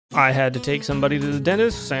I had to take somebody to the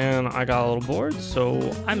dentist and I got a little bored,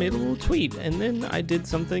 so I made a little tweet and then I did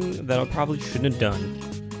something that I probably shouldn't have done.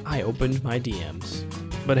 I opened my DMs.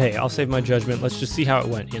 But hey, I'll save my judgment. Let's just see how it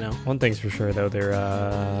went, you know? One thing's for sure, though. There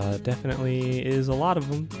definitely is a lot of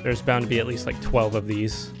them. There's bound to be at least like 12 of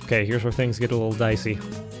these. Okay, here's where things get a little dicey.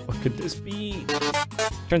 What could this be?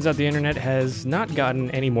 Turns out the internet has not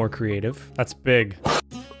gotten any more creative. That's big.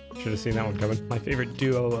 Should have seen that one coming. My favorite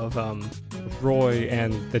duo of Roy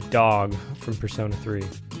and the dog from Persona 3.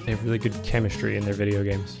 They have really good chemistry in their video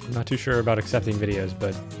games. I'm not too sure about accepting videos,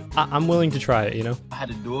 but I'm willing to try it, you know? I had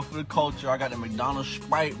to do it for the culture. I got the McDonald's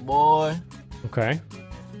Sprite, boy. Okay.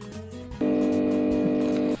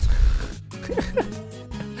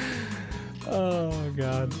 Oh,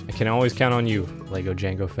 God. I can always count on you, Lego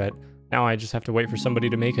Jango Fett. Now I just have to wait for somebody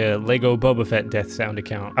to make a Lego Boba Fett death sound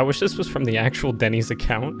account. I wish this was from the actual Denny's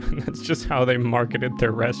account. That's just how they marketed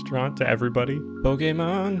their restaurant to everybody.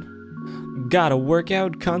 Pokemon, gotta work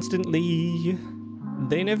out constantly.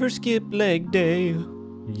 They never skip leg day.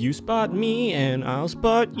 You spot me and I'll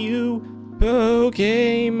spot you.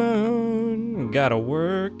 Pokemon, gotta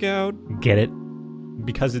work out. Get it?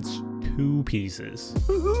 Because it's 2 pieces.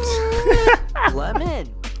 Lemon.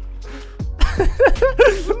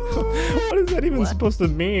 What is that even supposed to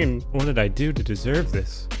mean? What did I do to deserve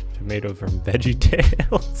this? Tomato from Veggie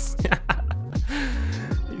Tales.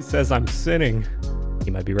 He says I'm sinning.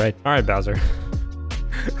 He might be right. All right, Bowser.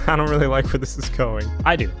 I don't really like where this is going.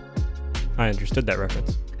 I do. I understood that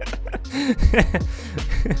reference.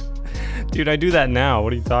 Dude, I do that now.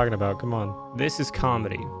 What are you talking about? Come on. This is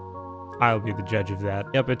comedy. I'll be the judge of that.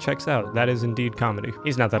 Yep, it checks out. That is indeed comedy.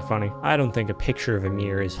 He's not that funny. I don't think a picture of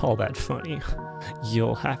Amir is all that funny.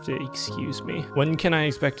 You'll have to excuse me. When can I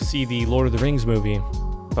expect to see the Lord of the Rings movie,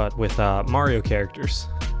 but with Mario characters?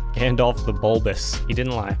 Gandalf the Bulbous. He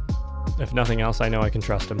didn't lie. If nothing else, I know I can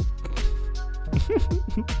trust him.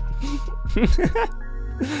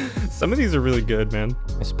 Some of these are really good, man.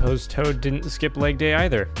 I suppose Toad didn't skip leg day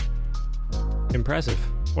either. Impressive.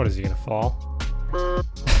 What, is he gonna fall?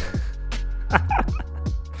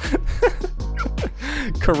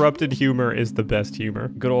 Corrupted humor is the best humor.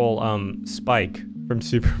 Good old Spike from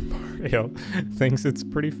Super Mario thinks it's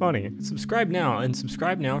pretty funny. Subscribe now, and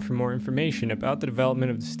subscribe now for more information about the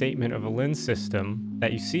development of the statement of a lens system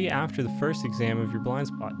that you see after the first exam of your blind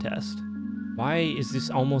spot test. Why is this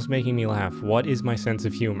almost making me laugh? What is my sense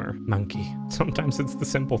of humor? Monkey. Sometimes it's the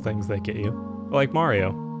simple things that get you. Like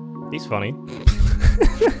Mario. He's funny.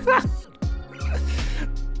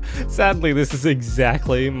 Sadly, this is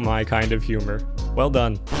exactly my kind of humor. Well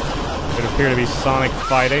done. It would appear to be Sonic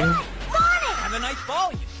fighting. Sonic! Have a nice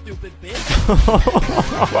ball, you stupid bitch.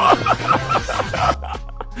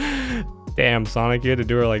 Damn, Sonic, you had to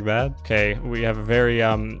do her like that? Okay, we have a very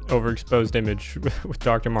overexposed image with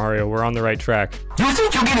Dr. Mario. We're on the right track. You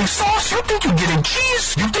think you're getting sauce? You think you're getting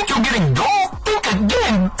cheese? You think you're getting dough? Think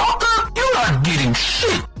again, fucker! You're not getting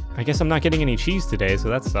shit! I guess I'm not getting any cheese today, so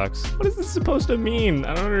that sucks. What is this supposed to mean?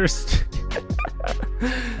 I don't understand.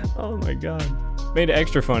 Oh my god. Made it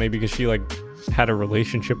extra funny because she, like, had a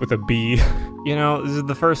relationship with a bee. You know, this is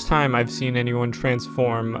the first time I've seen anyone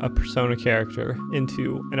transform a Persona character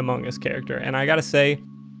into an Among Us character. And I gotta say,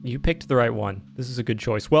 you picked the right one. This is a good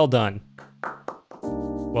choice. Well done.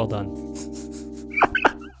 Well done.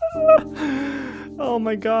 Oh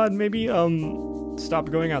my god, maybe,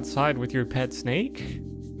 stop going outside with your pet snake?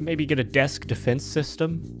 Maybe get a desk defense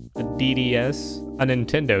system? A DDS? A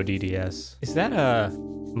Nintendo DDS? Is that a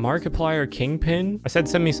Markiplier Kingpin? I said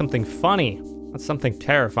send me something funny. That's something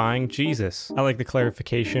terrifying. Jesus. I like the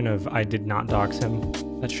clarification of I did not dox him.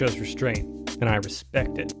 That shows restraint, and I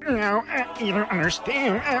respect it. No, you don't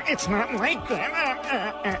understand. It's not like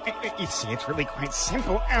that. You see, it's really quite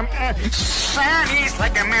simple. Sonny's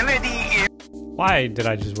like a melody. Why did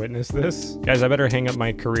I just witness this? Guys, I better hang up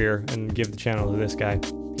my career and give the channel to this guy.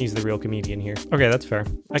 He's the real comedian here. Okay, that's fair.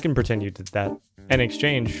 I can pretend you did that. In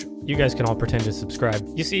exchange, you guys can all pretend to subscribe.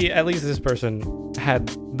 You see, at least this person had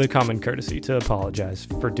the common courtesy to apologize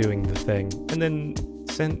for doing the thing, and then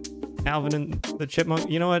sent Alvin and the Chipmunk.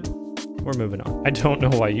 You know what? We're moving on. I don't know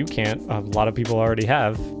why you can't. A lot of people already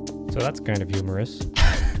have, so that's kind of humorous.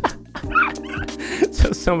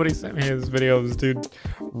 So somebody sent me this video of this dude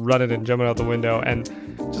running and jumping out the window, and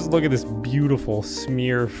just look at this beautiful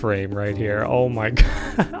smear frame right here. Oh my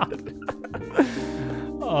god.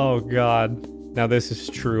 Oh god. Now this is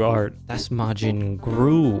true art. That's Majin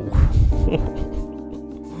Gru.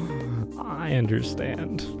 I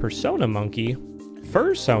understand. Persona monkey.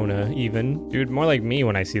 Fursona, even. Dude, more like me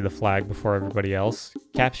when I see the flag before everybody else.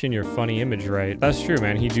 Caption your funny image right. That's true,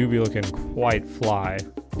 man. He do be looking quite fly.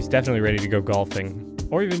 He's definitely ready to go golfing.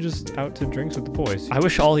 or even just out to drinks with the boys. I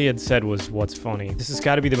wish all he had said was what's funny. This has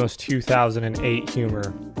got to be the most 2008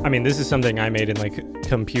 humor. I mean, this is something I made in like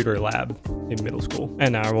computer lab in middle school,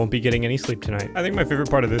 and now I won't be getting any sleep tonight. I think my favorite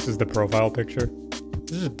part of this is the profile picture.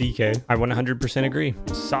 This is DK. I 100% agree.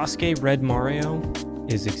 Sasuke Red Mario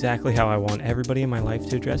is exactly how I want everybody in my life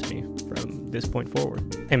to address me from this point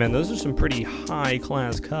forward. Hey man, those are some pretty high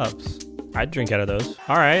class cups. I'd drink out of those.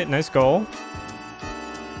 All right, nice goal.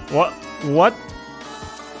 What? What?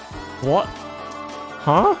 What?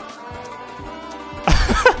 Huh?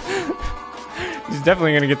 He's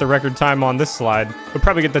definitely gonna get the record time on this slide. He'll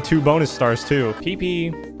probably get the 2 bonus stars too.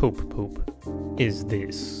 Pee-pee, poop, poop. Is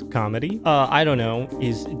this comedy? I don't know.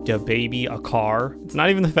 Is da baby a car? It's not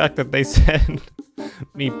even the fact that they said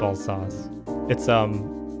meatball sauce. It's,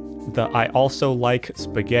 the I also like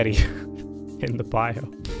spaghetti in the bio.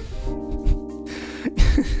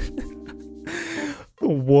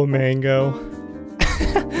 Womango.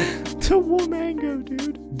 The Womango,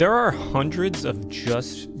 dude. There are hundreds of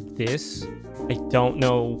just this. I don't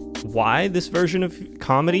know why this version of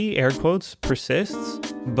comedy, air quotes, persists,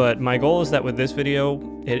 but my goal is that with this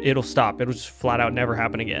video, it'll stop. It'll just flat out never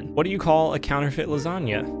happen again. What do you call a counterfeit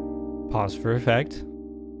lasagna? Pause for effect.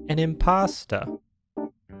 An impasta.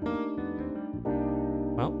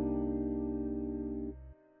 Well,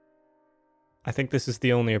 I think this is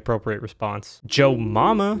the only appropriate response. Joe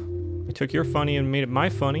Mama, I took your funny and made it my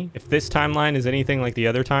funny. If this timeline is anything like the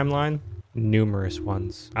other timeline, numerous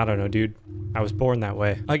ones. I don't know, dude. I was born that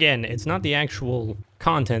way. Again, it's not the actual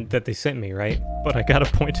content that they sent me, right? But I gotta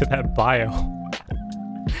point to that bio.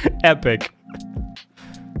 Epic.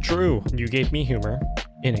 True, you gave me humor.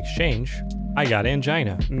 In exchange, I got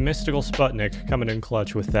angina. Mystical Sputnik coming in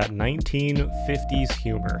clutch with that 1950s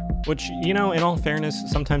humor. Which, you know, in all fairness,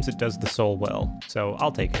 sometimes it does the soul well. So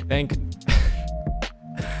I'll take it. Thank...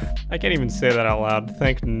 I can't even say that out loud.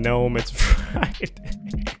 Thank Gnome, it's Friday.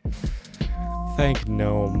 Thank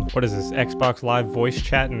Gnome. What is this, Xbox Live voice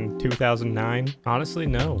chat in 2009? Honestly,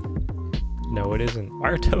 no. No, it isn't.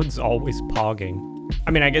 Why are toads always pogging?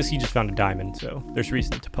 I mean, I guess he just found a diamond, so there's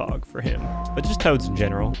reason to pog for him. But just toads in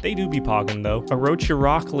general. They do be pogging, though.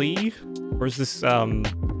 Orochirock Lee? Or is this,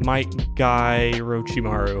 Mike Guy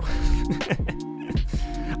Orochimaru?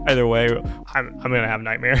 Either way, I'm gonna have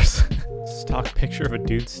nightmares. Stock picture of a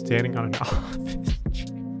dude standing on an office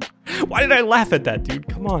chair. Why did I laugh at that, dude?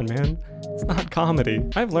 Come on, man. It's not comedy.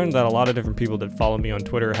 I've learned that a lot of different people that follow me on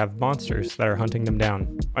Twitter have monsters that are hunting them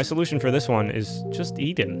down. My solution for this one is just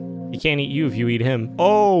eat him. He can't eat you if you eat him.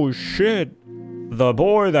 Oh shit. The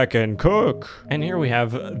boy that can cook. And here we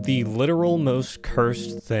have the literal most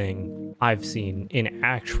cursed thing I've seen in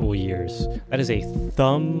actual years. That is a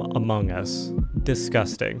thumb among us.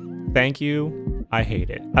 Disgusting. Thank you. I hate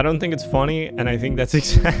it. I don't think it's funny, and I think that's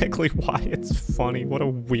exactly why it's funny. What a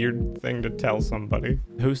weird thing to tell somebody.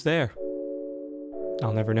 Who's there?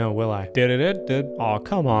 I'll never know, will I? Did. Aw,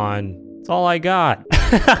 come on. That's all I got.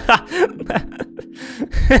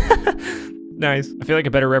 Nice. I feel like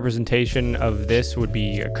a better representation of this would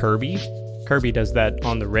be Kirby. Kirby does that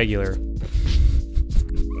on the regular.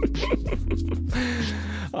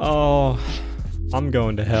 Oh, I'm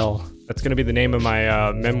going to hell. That's gonna be the name of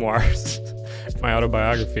my memoirs, my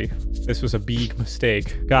autobiography. This was a big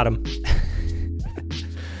mistake. Got him.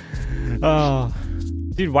 Oh,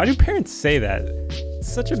 dude, why do parents say that?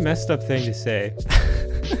 It's such a messed up thing to say.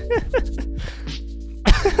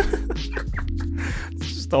 It's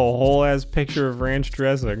just a whole ass picture of ranch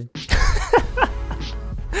dressing.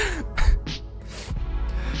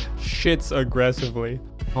 Shits aggressively.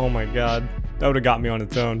 Oh my god. That would have got me on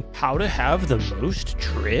its own. How to have the most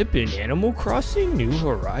trip in Animal Crossing New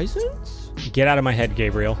Horizons? Get out of my head,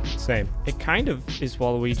 Gabriel. Same. It kind of is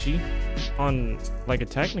Waluigi on like a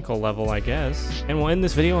technical level, I guess. And we'll end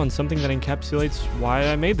this video on something that encapsulates why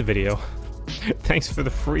I made the video. Thanks for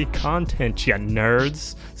the free content, ya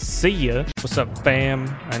nerds. See ya. What's up, fam?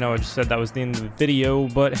 I know I just said that was the end of the video,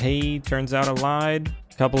 but hey, turns out I lied.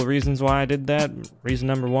 A couple of reasons why I did that. Reason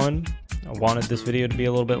number one, I wanted this video to be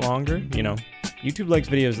a little bit longer. You know, YouTube likes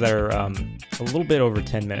videos that are a little bit over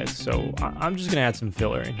 10 minutes, so I'm just gonna add some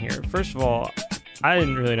filler in here. First of all, I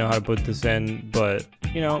didn't really know how to put this in, but,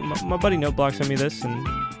 you know, my buddy Noteblock sent me this, and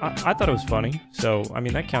I thought it was funny. So, I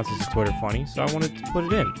mean, that counts as a Twitter funny, so I wanted to put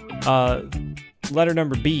it in. Letter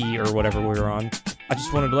number B, or whatever we were on, I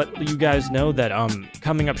just wanted to let you guys know that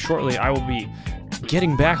coming up shortly, I will be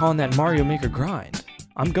getting back on that Mario Maker grind.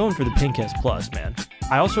 I'm going for the Pink S Plus, man.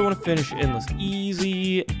 I also want to finish Endless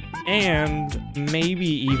Easy, and maybe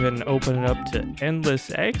even open it up to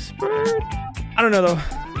Endless Expert? I don't know, though.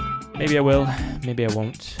 Maybe I will, maybe I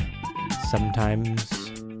won't.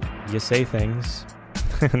 Sometimes you say things.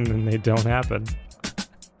 and then they don't happen.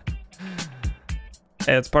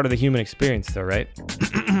 Hey, it's part of the human experience though, right?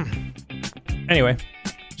 Anyway,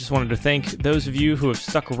 just wanted to thank those of you who have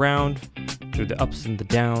stuck around through the ups and the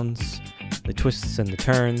downs, the twists and the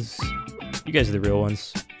turns. You guys are the real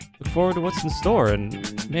ones. Look forward to what's in store,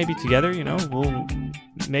 and maybe together, you know, we'll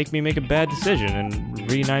make me make a bad decision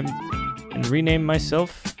and rename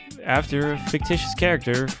myself after a fictitious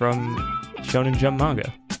character from Shonen Jump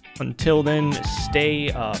manga. Until then, stay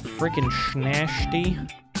frickin' snashty,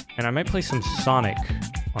 and I might play some Sonic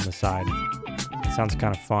on the side. It sounds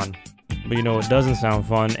kind of fun. But you know it doesn't sound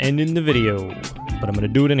fun, ending the video. But I'm gonna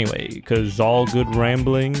do it anyway, because all good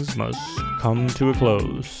ramblings must come to a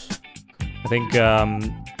close. I think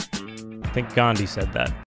Gandhi said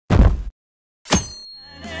that.